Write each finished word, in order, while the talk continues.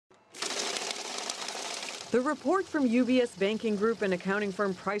The report from UBS banking group and accounting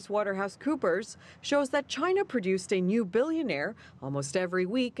firm PricewaterhouseCoopers shows that China produced a new billionaire almost every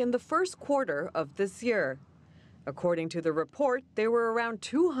week in the first quarter of this year. According to the report, there were around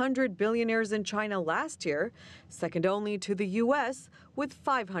 200 billionaires in China last year, second only to the U.S. with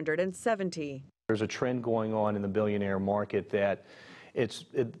 570. There's a trend going on in the billionaire market that it's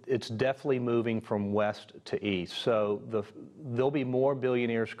definitely moving from west to east. So there'll be more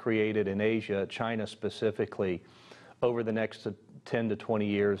billionaires created in Asia, China specifically, over the next 10 to 20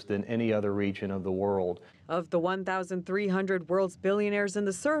 years than any other region of the world. Of the 1,300 world's billionaires in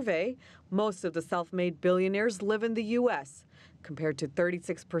the survey, most of the self-made billionaires live in the U.S., compared to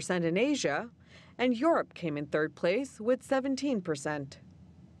 36% in Asia, and Europe came in third place with 17%.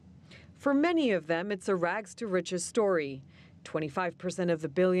 For many of them, it's a rags to riches story. 25% of the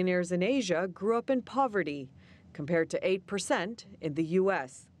billionaires in Asia grew up in poverty, compared to 8% in the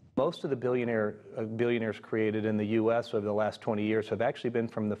U.S. Most of the billionaires created in the U.S. over the last 20 years have actually been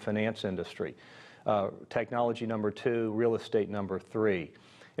from the finance industry. Technology number 2, real estate number 3.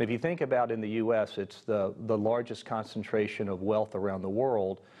 And if you think about in the U.S., it's the largest concentration of wealth around the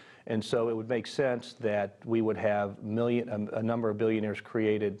world. And so it would make sense that we would have a number of billionaires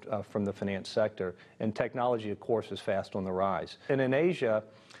created from the finance sector. And technology, of course, is fast on the rise. And in Asia,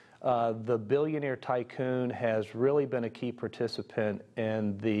 the billionaire tycoon has really been a key participant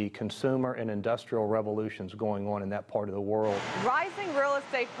in the consumer and industrial revolutions going on in that part of the world. Rising real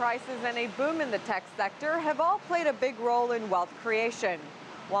estate prices and a boom in the tech sector have all played a big role in wealth creation.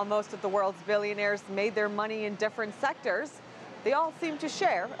 While most of the world's billionaires made their money in different sectors, they all seem to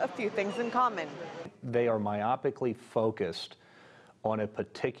share a few things in common. They are myopically focused on a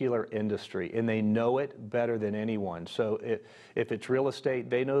particular industry, and they know it better than anyone. So if it's real estate,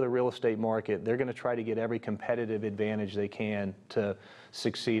 they know the real estate market. They're going to try to get every competitive advantage they can to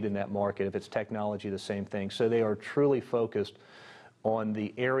succeed in that market. If it's technology, the same thing. So they are truly focused on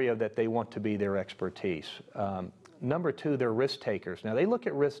the area that they want to be their expertise. Number 2, they're risk takers. Now, they look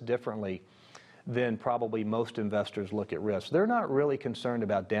at risk differently than probably most investors look at risk. They're not really concerned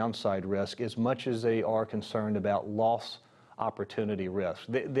about downside risk as much as they are concerned about loss opportunity risk.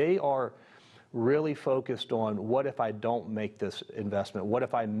 They are really focused on, what if I don't make this investment? What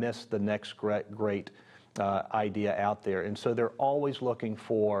if I miss the next great idea out there? And so they're always looking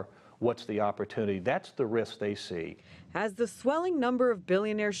for what's the opportunity. That's the risk they see. As the swelling number of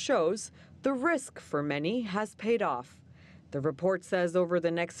billionaires shows, the risk for many has paid off. The report says over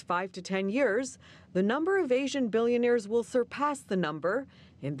the next 5 to 10 years, the number of Asian billionaires will surpass the number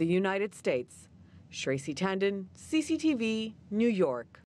in the United States. Shraysi, Tandon, CCTV, New York.